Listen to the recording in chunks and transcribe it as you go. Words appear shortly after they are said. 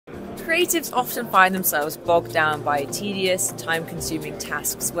Creatives often find themselves bogged down by tedious, time-consuming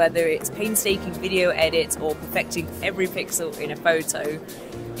tasks, whether it's painstaking video edits or perfecting every pixel in a photo.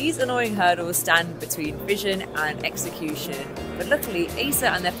 These annoying hurdles stand between vision and execution, but luckily Acer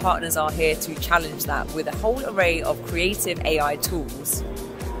and their partners are here to challenge that with a whole array of creative AI tools.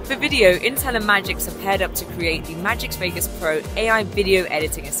 For video, Intel and Magix have paired up to create the Magix Vegas Pro AI Video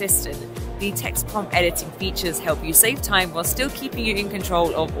Editing Assistant. The text prompt editing features help you save time while still keeping you in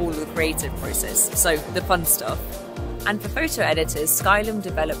control of all of the creative process, so the fun stuff. And for photo editors, Skylim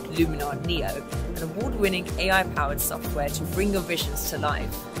developed Luminar Neo, an award-winning AI-powered software to bring your visions to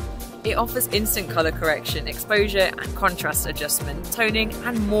life. It offers instant color correction, exposure and contrast adjustment, toning,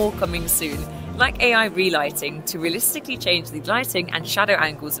 and more coming soon, like AI relighting to realistically change the lighting and shadow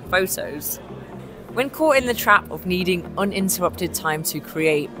angles in photos. When caught in the trap of needing uninterrupted time to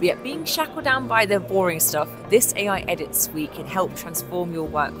create, yet being shackled down by the boring stuff, this AI edit suite can help transform your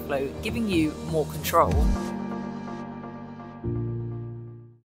workflow, giving you more control.